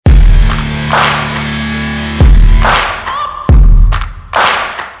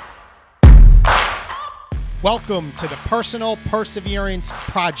Welcome to the Personal Perseverance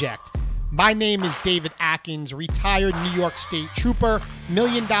Project. My name is David Atkins, retired New York State Trooper, $1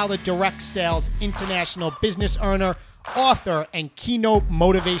 million direct sales international business earner, author, and keynote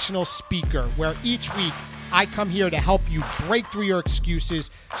motivational speaker, where each week I come here to help you break through your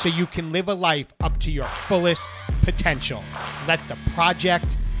excuses so you can live a life up to your fullest potential. Let the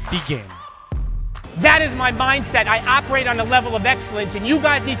project begin. That is my mindset. I operate on a level of excellence, and you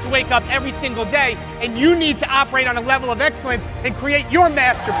guys need to wake up every single day, and you need to operate on a level of excellence and create your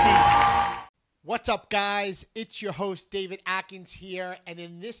masterpiece. What's up, guys? It's your host, David Atkins here, and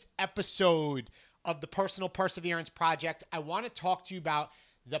in this episode of the Personal Perseverance Project, I want to talk to you about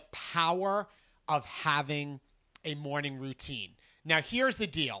the power of having a morning routine. Now, here's the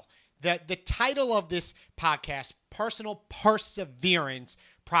deal. The title of this podcast, Personal Perseverance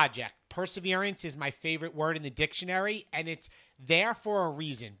Project. Perseverance is my favorite word in the dictionary, and it's there for a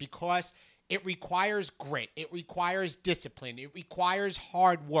reason because it requires grit. It requires discipline. It requires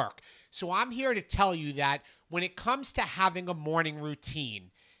hard work. So I'm here to tell you that when it comes to having a morning routine,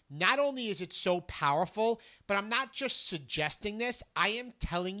 not only is it so powerful, but I'm not just suggesting this. I am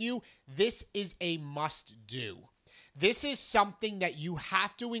telling you this is a must-do. This is something that you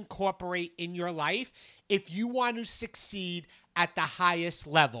have to incorporate in your life if you want to succeed at the highest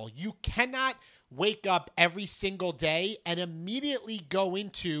level. You cannot wake up every single day and immediately go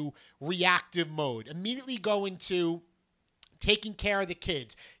into reactive mode, immediately go into taking care of the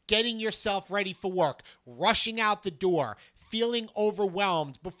kids, getting yourself ready for work, rushing out the door, feeling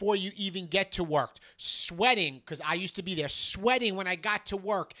overwhelmed before you even get to work, sweating, because I used to be there, sweating when I got to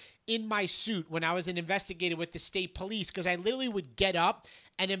work in my suit when I was an investigator with the state police, because I literally would get up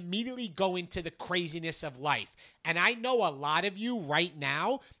and immediately go into the craziness of life. And I know a lot of you right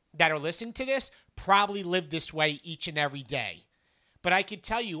now that are listening to this probably live this way each and every day. But I can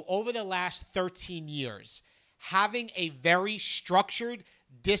tell you, over the last 13 years, having a very structured,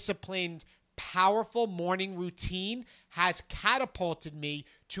 disciplined, powerful morning routine has catapulted me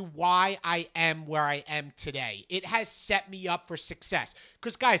to why I am where I am today. It has set me up for success.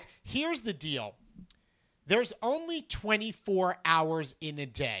 Because, guys, here's the deal. There's only 24 hours in a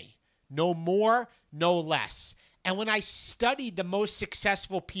day. No more, no less. And when I studied the most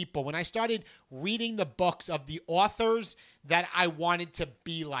successful people, when I started reading the books of the authors that I wanted to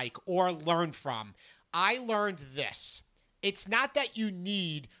be like or learn from, I learned this. It's not that you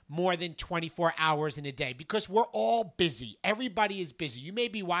need more than 24 hours in a day because we're all busy. Everybody is busy. You may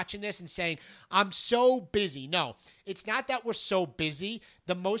be watching this and saying, I'm so busy. No, it's not that we're so busy.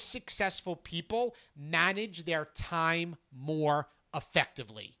 The most successful people manage their time more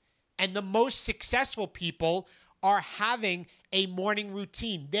effectively. And the most successful people are having a morning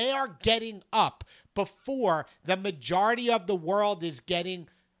routine. They are getting up before the majority of the world is getting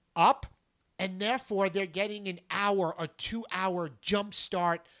up. And therefore, they're getting an hour or 2 hour jump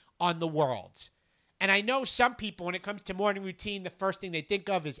start on the world. And I know some people, when it comes to morning routine, the first thing they think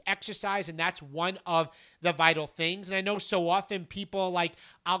of is exercise, and that's one of the vital things. And I know so often people are like,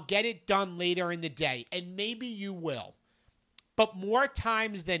 I'll get it done later in the day. And maybe you will. But more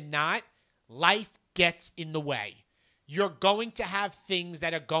times than not, life gets in the way. You're going to have things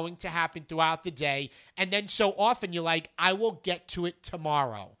that are going to happen throughout the day. And then so often you're like, I will get to it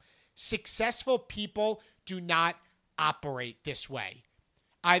tomorrow. Successful people do not operate this way.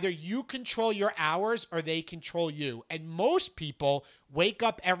 Either you control your hours or they control you. And most people wake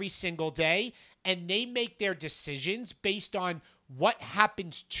up every single day and they make their decisions based on what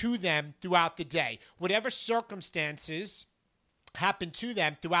happens to them throughout the day. Whatever circumstances happen to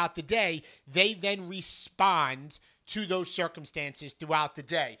them throughout the day, they then respond to those circumstances throughout the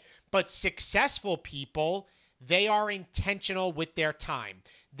day. But successful people, they are intentional with their time.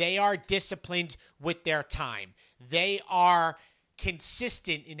 They are disciplined with their time. They are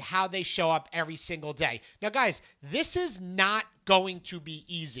consistent in how they show up every single day. Now, guys, this is not going to be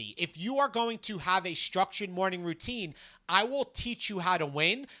easy. If you are going to have a structured morning routine, I will teach you how to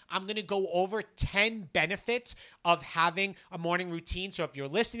win. I'm going to go over 10 benefits of having a morning routine. So if you're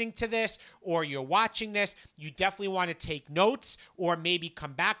listening to this or you're watching this, you definitely want to take notes or maybe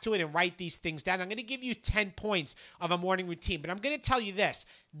come back to it and write these things down. I'm going to give you 10 points of a morning routine, but I'm going to tell you this.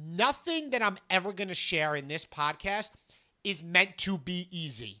 Nothing that I'm ever going to share in this podcast is meant to be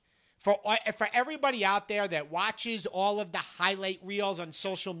easy. For everybody out there that watches all of the highlight reels on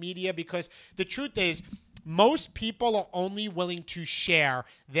social media, because the truth is, most people are only willing to share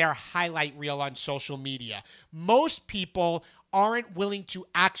their highlight reel on social media. Most people aren't willing to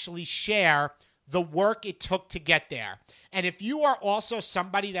actually share the work it took to get there. And if you are also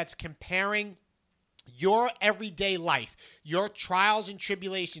somebody that's comparing your everyday life, your trials and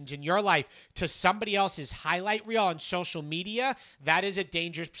tribulations in your life to somebody else's highlight reel on social media, that is a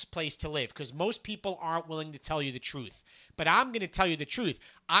dangerous place to live because most people aren't willing to tell you the truth. But I'm going to tell you the truth.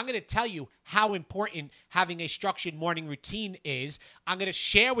 I'm going to tell you how important having a structured morning routine is. I'm going to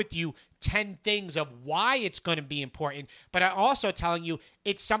share with you 10 things of why it's going to be important. But I'm also telling you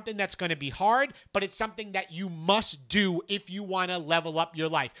it's something that's going to be hard, but it's something that you must do if you want to level up your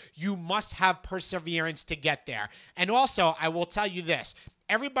life. You must have perseverance to get there. And also, I will tell you this.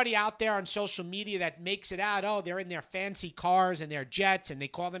 Everybody out there on social media that makes it out, oh, they're in their fancy cars and their jets and they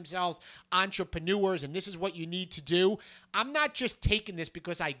call themselves entrepreneurs and this is what you need to do. I'm not just taking this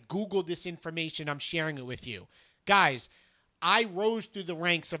because I Googled this information. I'm sharing it with you. Guys, I rose through the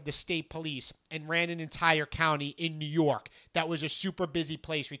ranks of the state police and ran an entire county in New York that was a super busy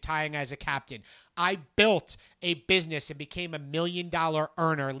place, retiring as a captain. I built a business and became $1 million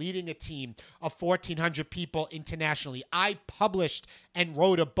earner, leading a team of 1,400 people internationally. I published and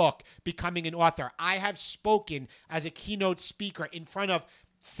wrote a book, becoming an author. I have spoken as a keynote speaker in front of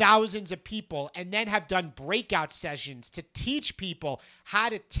thousands of people and then have done breakout sessions to teach people how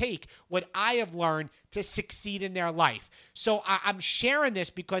to take what I have learned to succeed in their life. So I'm sharing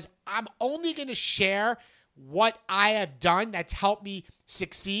this because I'm only going to share what I have done that's helped me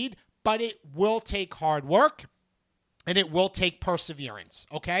succeed, but it will take hard work and it will take perseverance,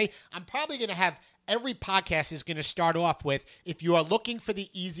 okay? I'm probably going to have every podcast is going to start off with, if you are looking for the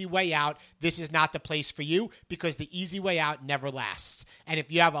easy way out, this is not the place for you because the easy way out never lasts. And if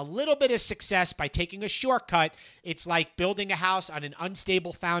you have a little bit of success by taking a shortcut, it's like building a house on an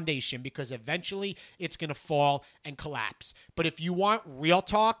unstable foundation because eventually it's going to fall and collapse. But if you want real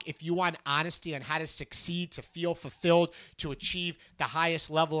talk, if you want honesty on how to succeed, to feel fulfilled, to achieve the highest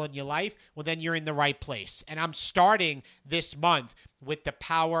level in your life, well, then you're in the right place. And I'm starting this month with the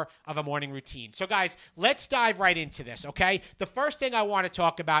power of a morning routine. So guys, let's dive right into this, okay? The first thing I want to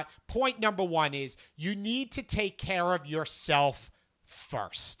talk about, point number one, is you need to take care of yourself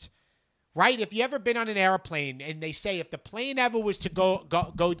first, right? If you ever been on an airplane and they say if the plane ever was to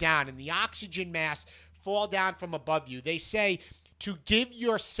go down and the oxygen mask fall down from above you, they say to give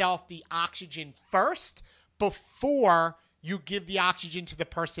yourself the oxygen first before you give the oxygen to the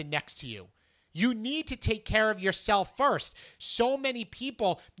person next to you. You need to take care of yourself first. So many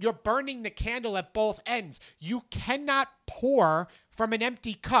people, you're burning the candle at both ends. You cannot pour from an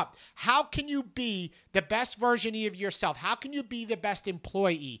empty cup. How can you be the best version of yourself? How can you be the best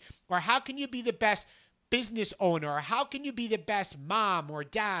employee? Or how can you be the best business owner? Or how can you be the best mom or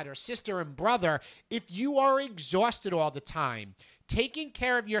dad or sister and brother if you are exhausted all the time? Taking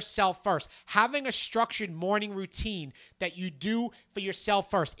care of yourself first, having a structured morning routine that you do for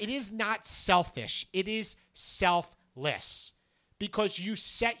yourself first. It is not selfish. It is selfless because you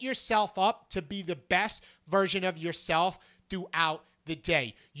set yourself up to be the best version of yourself throughout the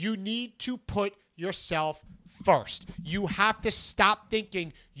day. You need to put yourself first. You have to stop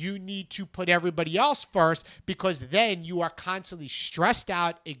thinking you need to put everybody else first because then you are constantly stressed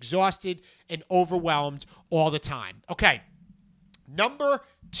out, exhausted, and overwhelmed all the time. Okay.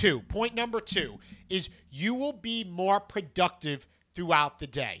 Point number two is you will be more productive throughout the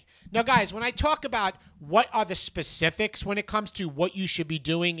day. Now, guys, when I talk about what are the specifics when it comes to what you should be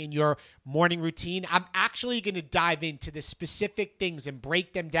doing in your morning routine, I'm actually going to dive into the specific things and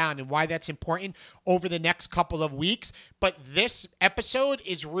break them down and why that's important over the next couple of weeks. But this episode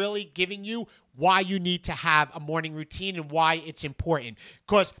is really giving you why you need to have a morning routine and why it's important.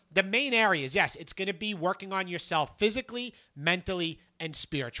 Because the main areas, yes, it's going to be working on yourself physically, mentally, and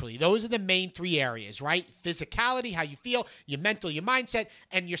spiritually. Those are the main three areas, right? Physicality, how you feel, your mental, your mindset,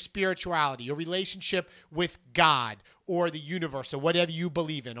 and your spirituality, your relationship with God or the universe or whatever you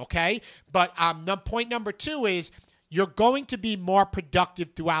believe in, okay? But point number two is you're going to be more productive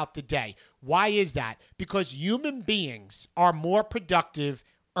throughout the day. Why is that? Because human beings are more productive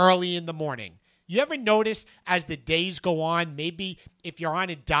early in the morning. You ever notice as the days go on, maybe if you're on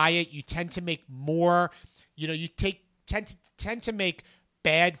a diet, you tend to make more, you tend to make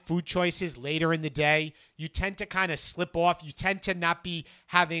bad food choices later in the day. You tend to kind of slip off. You tend to not be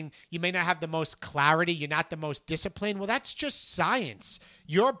you may not have the most clarity. You're not the most disciplined. Well, that's just science.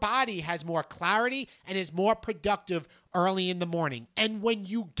 Your body has more clarity and is more productive early in the morning. And when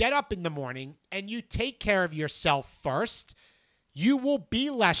you get up in the morning and you take care of yourself first, you will be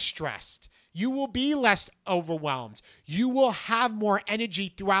less stressed. You will be less overwhelmed. You will have more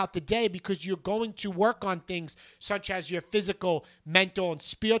energy throughout the day because you're going to work on things such as your physical, mental, and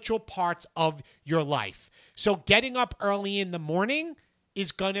spiritual parts of your life. So getting up early in the morning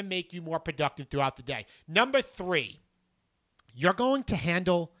is going to make you more productive throughout the day. Number three, you're going to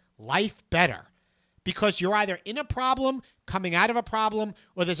handle life better because you're either in a problem, coming out of a problem,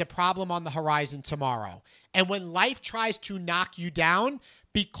 or there's a problem on the horizon tomorrow. And when life tries to knock you down,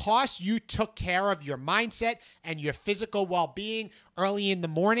 because you took care of your mindset and your physical well-being early in the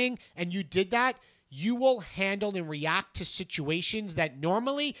morning, and you did that, you will handle and react to situations that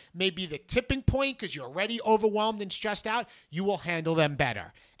normally may be the tipping point because you're already overwhelmed and stressed out. You will handle them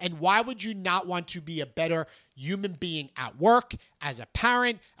better. And why would you not want to be a better human being at work, as a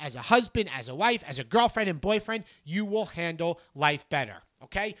parent, as a husband, as a wife, as a girlfriend and boyfriend? You will handle life better,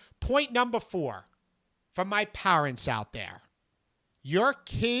 okay? Point number 4, for my parents out there, your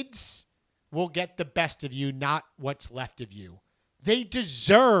kids will get the best of you, not what's left of you. They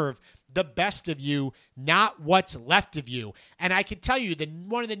deserve the best of you, not what's left of you. And I can tell you that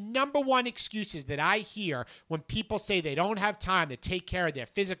one of the number one excuses that I hear when people say they don't have time to take care of their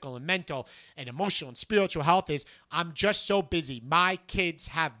physical and mental and emotional and spiritual health is, I'm just so busy. My kids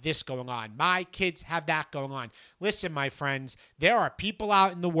have this going on. My kids have that going on. Listen, my friends, there are people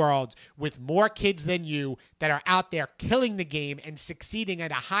out in the world with more kids than you that are out there killing the game and succeeding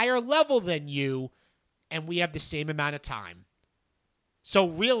at a higher level than you, and we have the same amount of time. So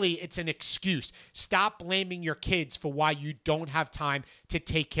really, it's an excuse. Stop blaming your kids for why you don't have time to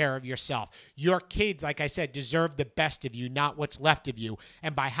take care of yourself. Your kids, like I said, deserve the best of you, not what's left of you.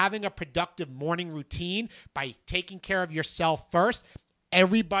 And by having a productive morning routine, by taking care of yourself first,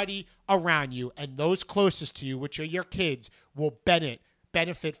 everybody around you and those closest to you, which are your kids, will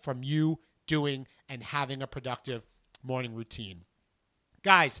benefit from you doing and having a productive morning routine.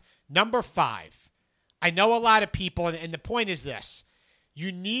 Guys, number 5. I know a lot of people, and the point is this.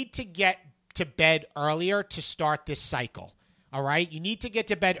 You need to get to bed earlier to start this cycle, all right? You need to get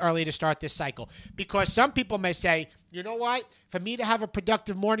to bed early to start this cycle because some people may say, you know what? For me to have a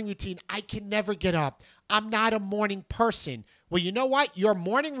productive morning routine, I can never get up. I'm not a morning person. Well, you know what? Your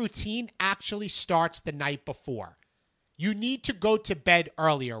morning routine actually starts the night before. You need to go to bed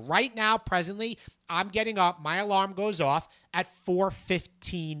earlier. Right now, presently, I'm getting up. My alarm goes off at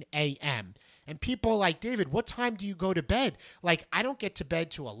 4:15 a.m., and people are like, David, what time do you go to bed? Like, I don't get to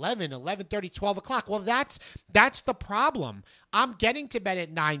bed till 11, 11:30, 12 o'clock. Well, that's the problem. I'm getting to bed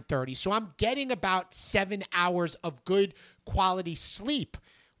at 9:30, so I'm getting about 7 hours of good quality sleep.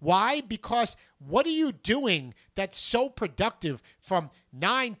 Why? Because what are you doing that's so productive from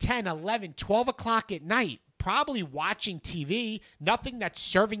 9, 10, 11, 12 o'clock at night? Probably watching TV, nothing that's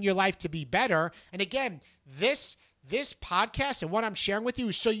serving your life to be better. And again, this podcast and what I'm sharing with you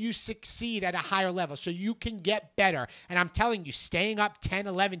is so you succeed at a higher level, so you can get better. And I'm telling you, staying up 10,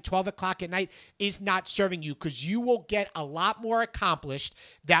 11, 12 o'clock at night is not serving you because you will get a lot more accomplished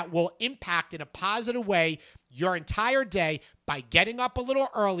that will impact in a positive way your entire day by getting up a little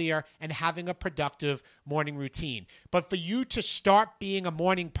earlier and having a productive morning routine. But for you to start being a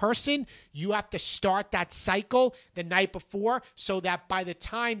morning person, you have to start that cycle the night before so that by the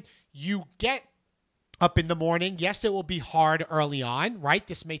time you get up in the morning, yes, it will be hard early on, right?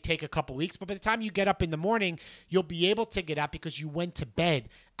 This may take a couple weeks, but by the time you get up in the morning, you'll be able to get up because you went to bed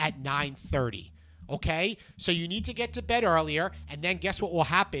at 9:30. Okay? So you need to get to bed earlier, and then guess what will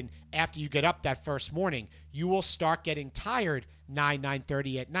happen after you get up that first morning? You will start getting tired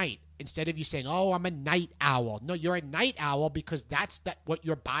 9:30 at night. Instead of you saying, oh, I'm a night owl. No, you're a night owl because that's what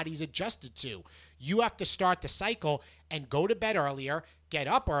your body's adjusted to. You have to start the cycle and go to bed earlier, get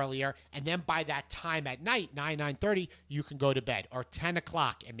up earlier, and then by that time at night, 9:30, you can go to bed, or 10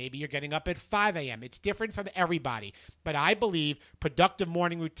 o'clock, and maybe you're getting up at 5 a.m. It's different from everybody, but I believe productive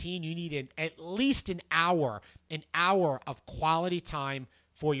morning routine, you need at least an hour of quality time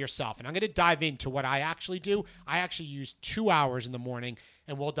for yourself. And I'm going to dive into what I actually do. I actually use 2 hours in the morning,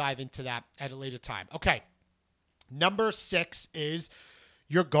 and we'll dive into that at a later time. Okay, number 6 is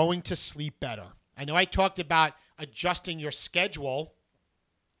you're going to sleep better. I know I talked about adjusting your schedule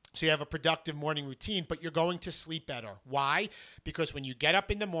so you have a productive morning routine, but you're going to sleep better. Why? Because when you get up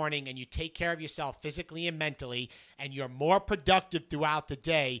in the morning and you take care of yourself physically and mentally, and you're more productive throughout the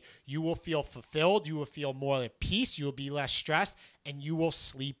day, you will feel fulfilled, you will feel more at peace, you will be less stressed, and you will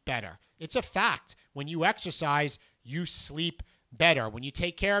sleep better. It's a fact. When you exercise, you sleep better. When you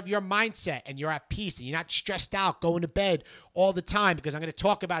take care of your mindset and you're at peace and you're not stressed out going to bed all the time, because I'm going to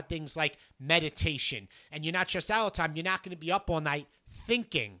talk about things like meditation, and you're not stressed out all the time, you're not going to be up all night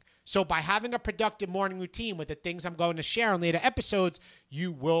thinking. So by having a productive morning routine with the things I'm going to share in later episodes,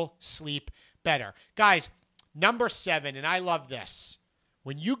 you will sleep better. Guys, number 7, and I love this.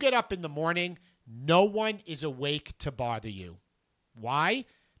 When you get up in the morning, no one is awake to bother you. Why?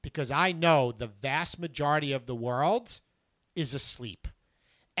 Because I know the vast majority of the world is asleep.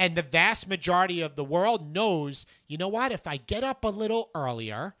 And the vast majority of the world knows, you know what? If I get up a little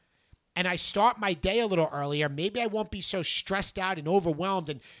earlier and I start my day a little earlier, maybe I won't be so stressed out and overwhelmed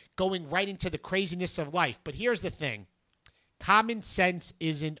and going right into the craziness of life. But here's the thing. Common sense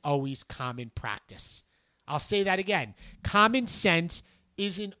isn't always common practice. I'll say that again. Common sense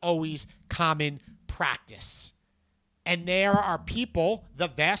isn't always common practice. And there are people, the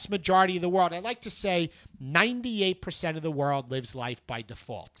vast majority of the world, I like to say 98% of the world lives life by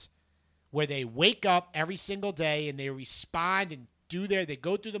default, where they wake up every single day and they respond and they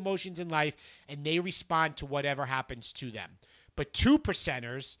go through the motions in life and they respond to whatever happens to them. But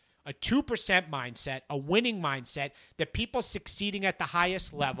 2%ers, a 2% mindset, a winning mindset, the people succeeding at the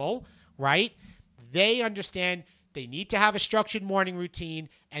highest level, right? They understand they need to have a structured morning routine,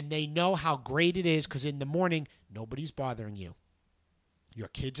 and they know how great it is because in the morning, nobody's bothering you. Your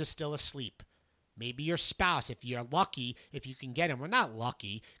kids are still asleep. Maybe your spouse, if you're lucky, if you can get them. We're not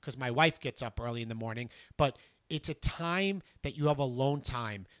lucky because my wife gets up early in the morning, but it's a time that you have alone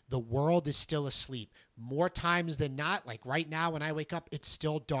time. The world is still asleep. More times than not, like right now when I wake up, it's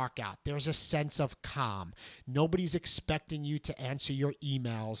still dark out. There's a sense of calm. Nobody's expecting you to answer your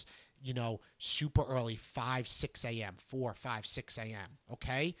emails, super early, 5, 6 a.m., 4, 5, 6 a.m.,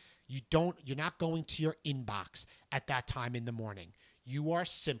 okay? You're not going to your inbox at that time in the morning. You are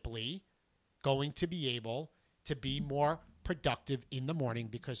simply going to be able to be more productive in the morning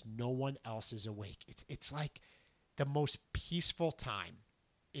because no one else is awake. It's like the most peaceful time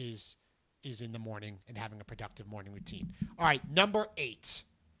is in the morning and having a productive morning routine. All right, number 8.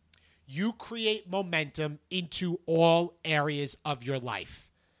 You create momentum into all areas of your life.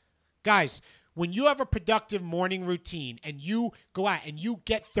 Guys, when you have a productive morning routine and you go out and you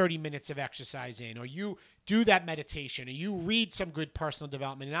get 30 minutes of exercise in, or you do that meditation, or you read some good personal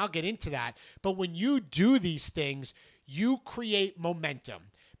development, and I'll get into that, but when you do these things, you create momentum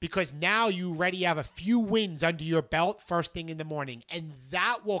because now you already have a few wins under your belt first thing in the morning, and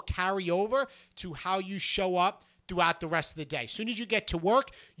that will carry over to how you show up throughout the rest of the day. As soon as you get to work,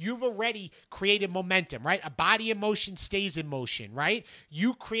 you've already created momentum, right? A body in motion stays in motion, right?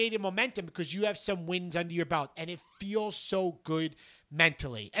 You created momentum because you have some wins under your belt, and it feels so good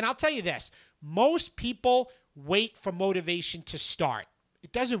mentally. And I'll tell you this, most people wait for motivation to start.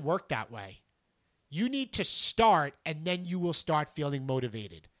 It doesn't work that way. You need to start, and then you will start feeling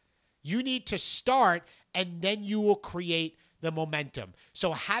motivated. You need to start, and then you will create the momentum.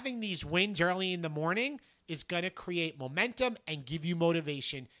 So having these wins early in the morning is going to create momentum and give you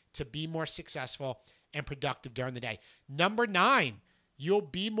motivation to be more successful and productive during the day. Number 9, you'll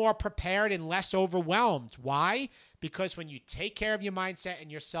be more prepared and less overwhelmed. Why? Because when you take care of your mindset and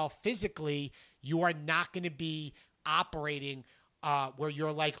yourself physically, you are not going to be operating where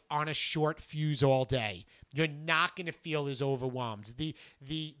you're like on a short fuse all day. You're not going to feel as overwhelmed.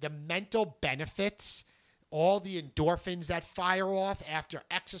 The mental benefits, all the endorphins that fire off after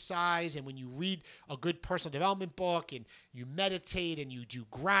exercise, and when you read a good personal development book and you meditate and you do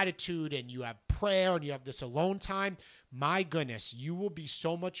gratitude and you have prayer and you have this alone time, my goodness, you will be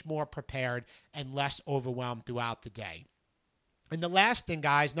so much more prepared and less overwhelmed throughout the day. And the last thing,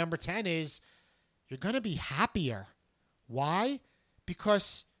 guys, number 10 is you're going to be happier. Why?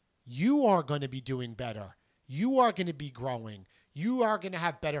 Because you are going to be doing better. You are going to be growing. You are going to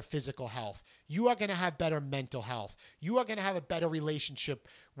have better physical health. You are going to have better mental health. You are going to have a better relationship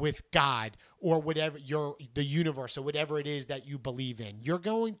with God or whatever the universe or whatever it is that you believe in. You're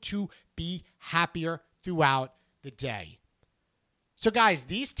going to be happier throughout the day. So guys,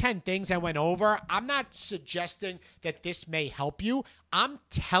 these 10 things I went over, I'm not suggesting that this may help you. I'm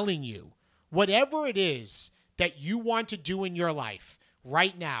telling you, whatever it is that you want to do in your life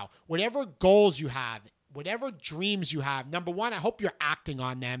right now, whatever goals you have, whatever dreams you have, number 1, I hope you're acting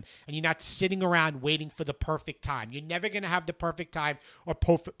on them and you're not sitting around waiting for the perfect time. You're never going to have the perfect time or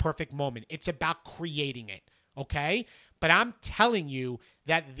perfect moment. It's about creating it, okay? But I'm telling you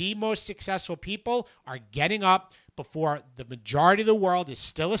that the most successful people are getting up before the majority of the world is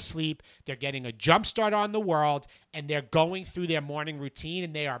still asleep. They're getting a jump start on the world, and they're going through their morning routine,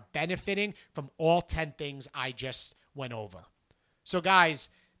 and they are benefiting from all 10 things I just went over. So guys,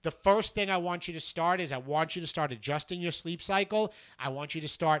 the first thing I want you to start is I want you to start adjusting your sleep cycle. I want you to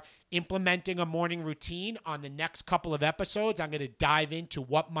start implementing a morning routine. On the next couple of episodes, I'm going to dive into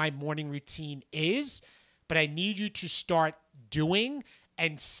what my morning routine is, but I need you to start doing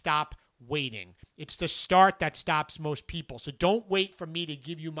and stop waiting. It's the start that stops most people. So don't wait for me to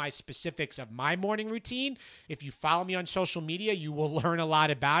give you my specifics of my morning routine. If you follow me on social media, you will learn a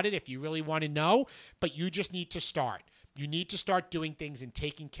lot about it if you really want to know, but you just need to start. You need to start doing things and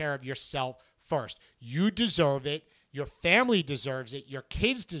taking care of yourself first. You deserve it. Your family deserves it. Your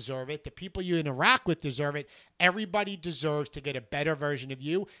kids deserve it. The people you interact with deserve it. Everybody deserves to get a better version of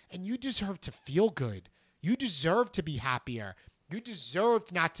you, and you deserve to feel good. You deserve to be happier. You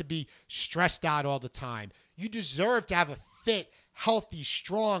deserve not to be stressed out all the time. You deserve to have a fit, healthy,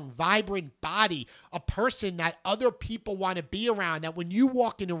 strong, vibrant body, a person that other people want to be around, that when you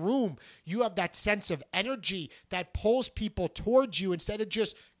walk in a room, you have that sense of energy that pulls people towards you instead of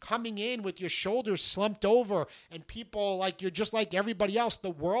just coming in with your shoulders slumped over and people like you're just like everybody else.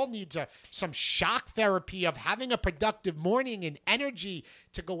 The world needs some shock therapy of having a productive morning and energy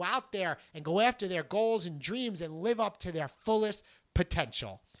to go out there and go after their goals and dreams and live up to their fullest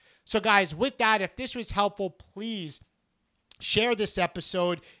potential. So guys, with that, if this was helpful, please share this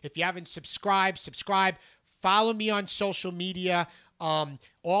episode. If you haven't subscribed, subscribe. Follow me on social media.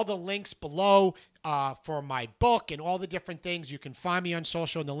 All the links below for my book and all the different things. You can find me on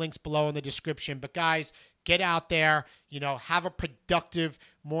social and the links below in the description. But guys, get out there, have a productive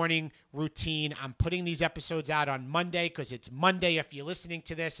morning routine. I'm putting these episodes out on Monday because it's Monday if you're listening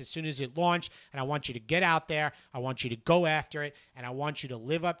to this as soon as it launched. And I want you to get out there. I want you to go after it. And I want you to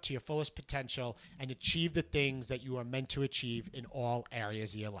live up to your fullest potential and achieve the things that you are meant to achieve in all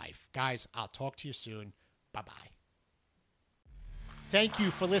areas of your life. Guys, I'll talk to you soon. Bye-bye. Thank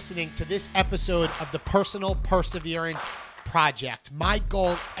you for listening to this episode of the Personal Perseverance Project. My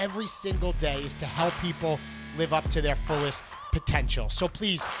goal every single day is to help people live up to their fullest potential. So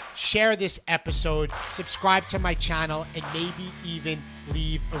please share this episode, subscribe to my channel, and maybe even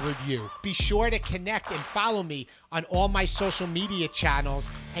leave a review. Be sure to connect and follow me on all my social media channels.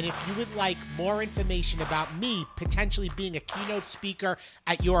 And if you would like more information about me potentially being a keynote speaker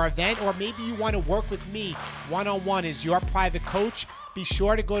at your event, or maybe you want to work with me one-on-one as your private coach, be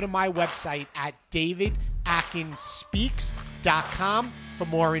sure to go to my website at davidackinsspeaks.com for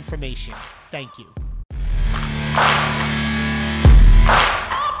more information. Thank you.